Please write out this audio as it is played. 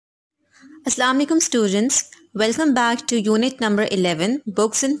Assalamu alaikum students, welcome back to unit number 11,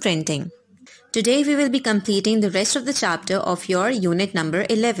 Books and Printing. Today we will be completing the rest of the chapter of your unit number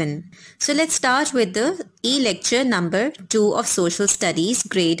 11. So let's start with the e-lecture number 2 of Social Studies,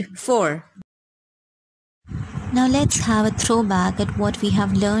 Grade 4. Now let's have a throwback at what we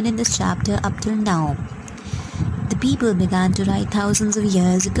have learned in this chapter up till now. The people began to write thousands of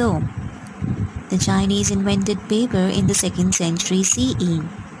years ago. The Chinese invented paper in the 2nd century CE.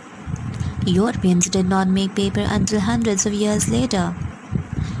 Europeans did not make paper until hundreds of years later.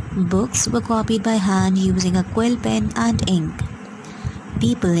 Books were copied by hand using a quill pen and ink.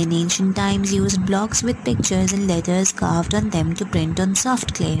 People in ancient times used blocks with pictures and letters carved on them to print on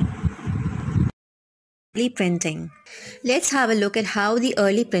soft clay. Early printing. Let's have a look at how the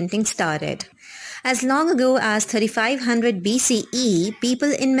early printing started. As long ago as 3500 BCE,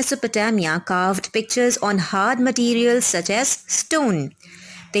 people in Mesopotamia carved pictures on hard materials such as stone.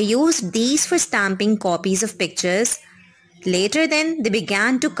 They used these for stamping copies of pictures. Later then, they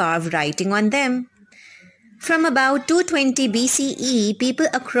began to carve writing on them. From about 220 BCE, people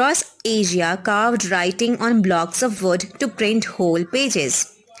across Asia carved writing on blocks of wood to print whole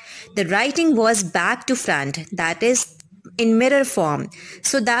pages. The writing was back to front, that is, in mirror form,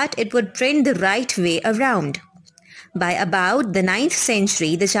 so that it would print the right way around. By about the 9th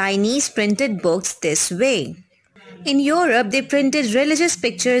century, the Chinese printed books this way. In Europe, they printed religious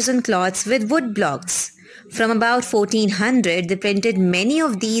pictures on cloths with wood blocks. From about 1400, they printed many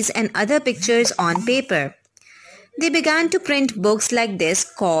of these and other pictures on paper. They began to print books like this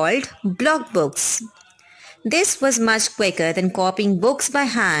called block books. This was much quicker than copying books by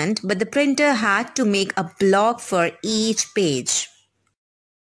hand, but the printer had to make a block for each page.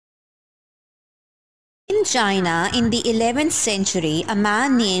 In China, in the 11th century, a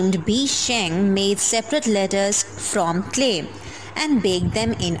man named Bi Sheng made separate letters from clay and baked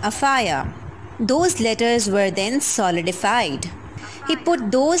them in a fire. Those letters were then solidified. He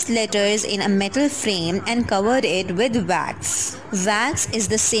put those letters in a metal frame and covered it with wax. Wax is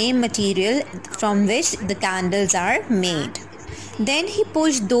the same material from which the candles are made. Then he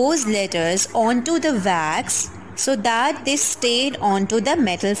pushed those letters onto the wax so that they stayed onto the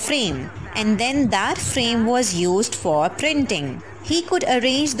metal frame, and then that frame was used for printing. He could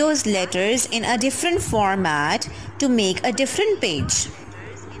arrange those letters in a different format to make a different page.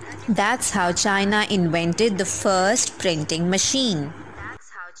 That's how China invented the first printing machine.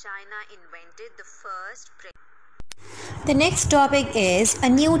 The next topic is a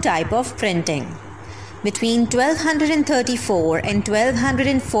new type of printing. Between 1234 and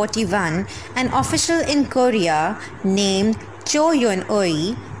 1241, an official in Korea named Cho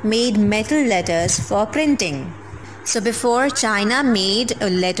Yun-oi made metal letters for printing. So before, China made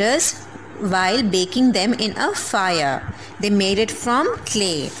letters while baking them in a fire. They made it from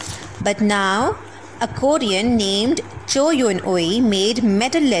clay. But now, a Korean named Cho Yun-oi made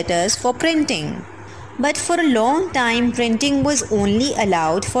metal letters for printing. But for a long time, printing was only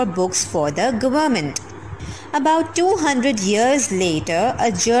allowed for books for the government. About 200 years later,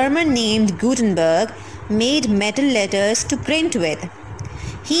 a German named Gutenberg made metal letters to print with.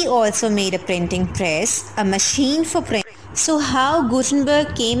 He also made a printing press, a machine for print. So how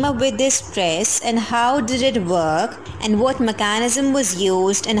Gutenberg came up with this press and how did it work and what mechanism was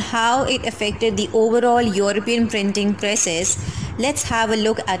used and how it affected the overall European printing presses, let's have a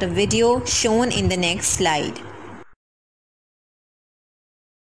look at a video shown in the next slide.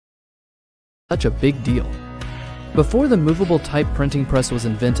 Such a big deal. Before the movable type printing press was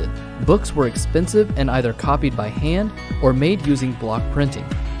invented, books were expensive and either copied by hand or made using block printing.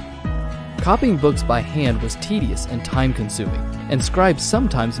 Copying books by hand was tedious and time-consuming, and scribes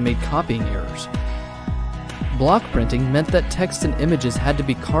sometimes made copying errors. Block printing meant that text and images had to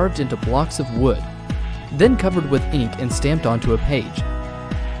be carved into blocks of wood, then covered with ink and stamped onto a page.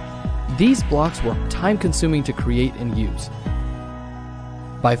 These blocks were time-consuming to create and use.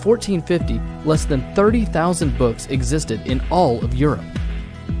 By 1450, less than 30,000 books existed in all of Europe.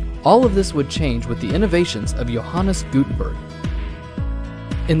 All of this would change with the innovations of Johannes Gutenberg.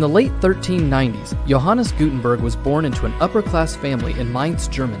 In the late 1390s, Johannes Gutenberg was born into an upper-class family in Mainz,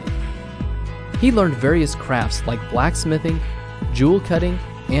 Germany. He learned various crafts like blacksmithing, jewel cutting,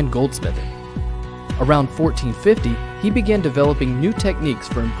 and goldsmithing. Around 1450, he began developing new techniques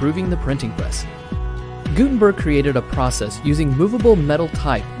for improving the printing press. Gutenberg created a process using movable metal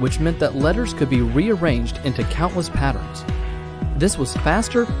type, which meant that letters could be rearranged into countless patterns. This was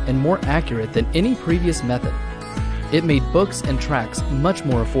faster and more accurate than any previous method. It made books and tracts much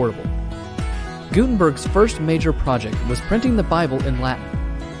more affordable. Gutenberg's first major project was printing the Bible in Latin.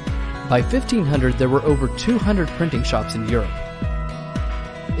 By 1500, there were over 200 printing shops in Europe.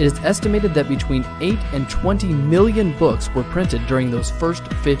 It is estimated that between 8 and 20 million books were printed during those first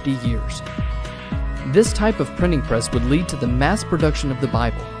 50 years. This type of printing press would lead to the mass production of the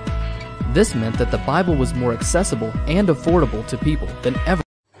Bible. This meant that the Bible was more accessible and affordable to people than ever.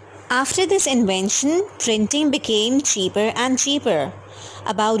 After this invention, printing became cheaper and cheaper.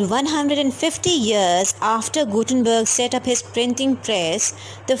 About 150 years after Gutenberg set up his printing press,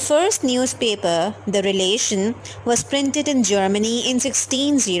 the first newspaper, The Relation, was printed in Germany in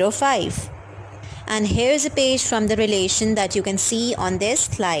 1605. And here's a page from The Relation that you can see on this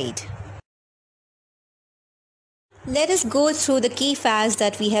slide. Let us go through the key facts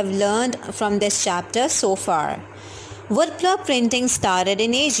that we have learned from this chapter so far. Woodblock printing started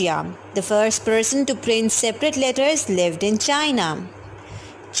in Asia. The first person to print separate letters lived in China.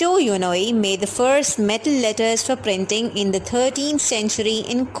 Cho Yunoi made the first metal letters for printing in the 13th century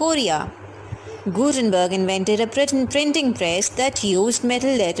in Korea. Gutenberg invented a printing press that used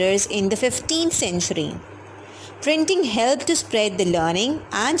metal letters in the 15th century. Printing helped to spread the learning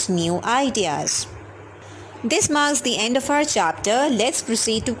and new ideas. This marks the end of our chapter. Let's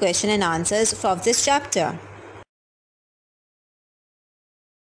proceed to question and answers of this chapter.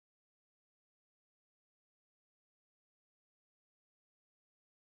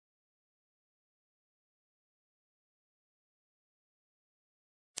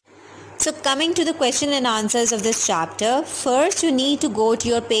 So coming to the question and answers of this chapter, first you need to go to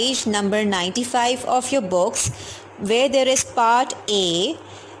your page number 95 of your books, where there is part A,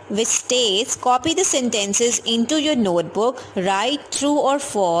 which states, copy the sentences into your notebook, write true or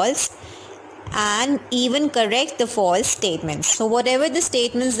false, and even correct the false statements. So whatever the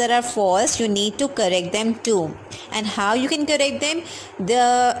statements that are false, you need to correct them too. And how you can correct them?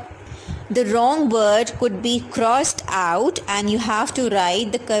 The wrong word could be crossed out and you have to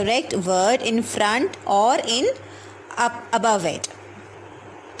write the correct word in front or up above it.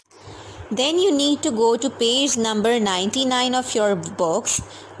 Then you need to go to page number 99 of your books,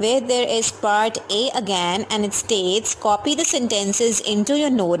 where there is part A again, and it states, copy the sentences into your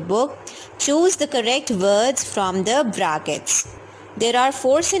notebook, choose the correct words from the brackets. There are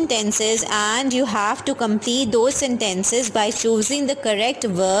 4 sentences and you have to complete those sentences by choosing the correct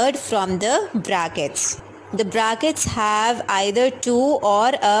word from the brackets. The brackets have either 2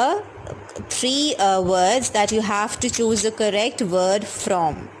 or 3 words that you have to choose the correct word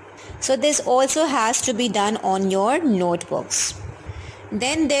from. So this also has to be done on your notebooks.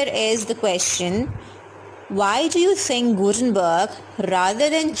 Then there is the question, why do you think Gutenberg, rather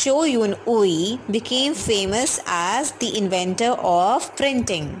than Cho Yun-ui, became famous as the inventor of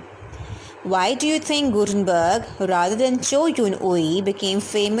printing? Why do you think Gutenberg, rather than Cho Yun-ui, became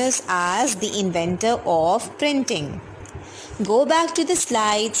famous as the inventor of printing? Go back to the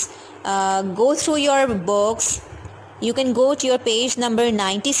slides, go through your books. You can go to your page number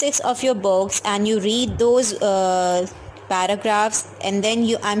 96 of your books and you read those paragraphs, and then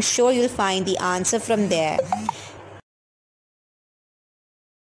I'm sure you'll find the answer from there.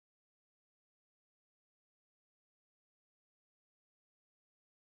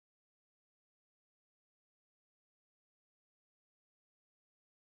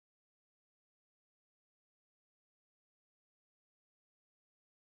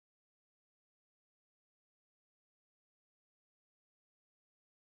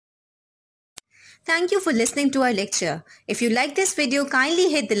 Thank you for listening to our lecture. If you like this video, kindly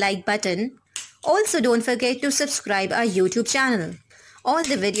hit the like button. Also, don't forget to subscribe our YouTube channel. All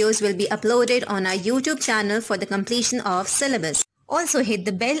the videos will be uploaded on our YouTube channel for the completion of syllabus. Also, hit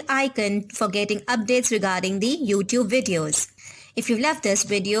the bell icon for getting updates regarding the YouTube videos. If you love this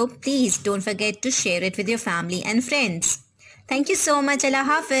video, please don't forget to share it with your family and friends. Thank you so much. Allah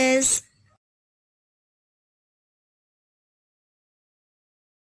Hafiz.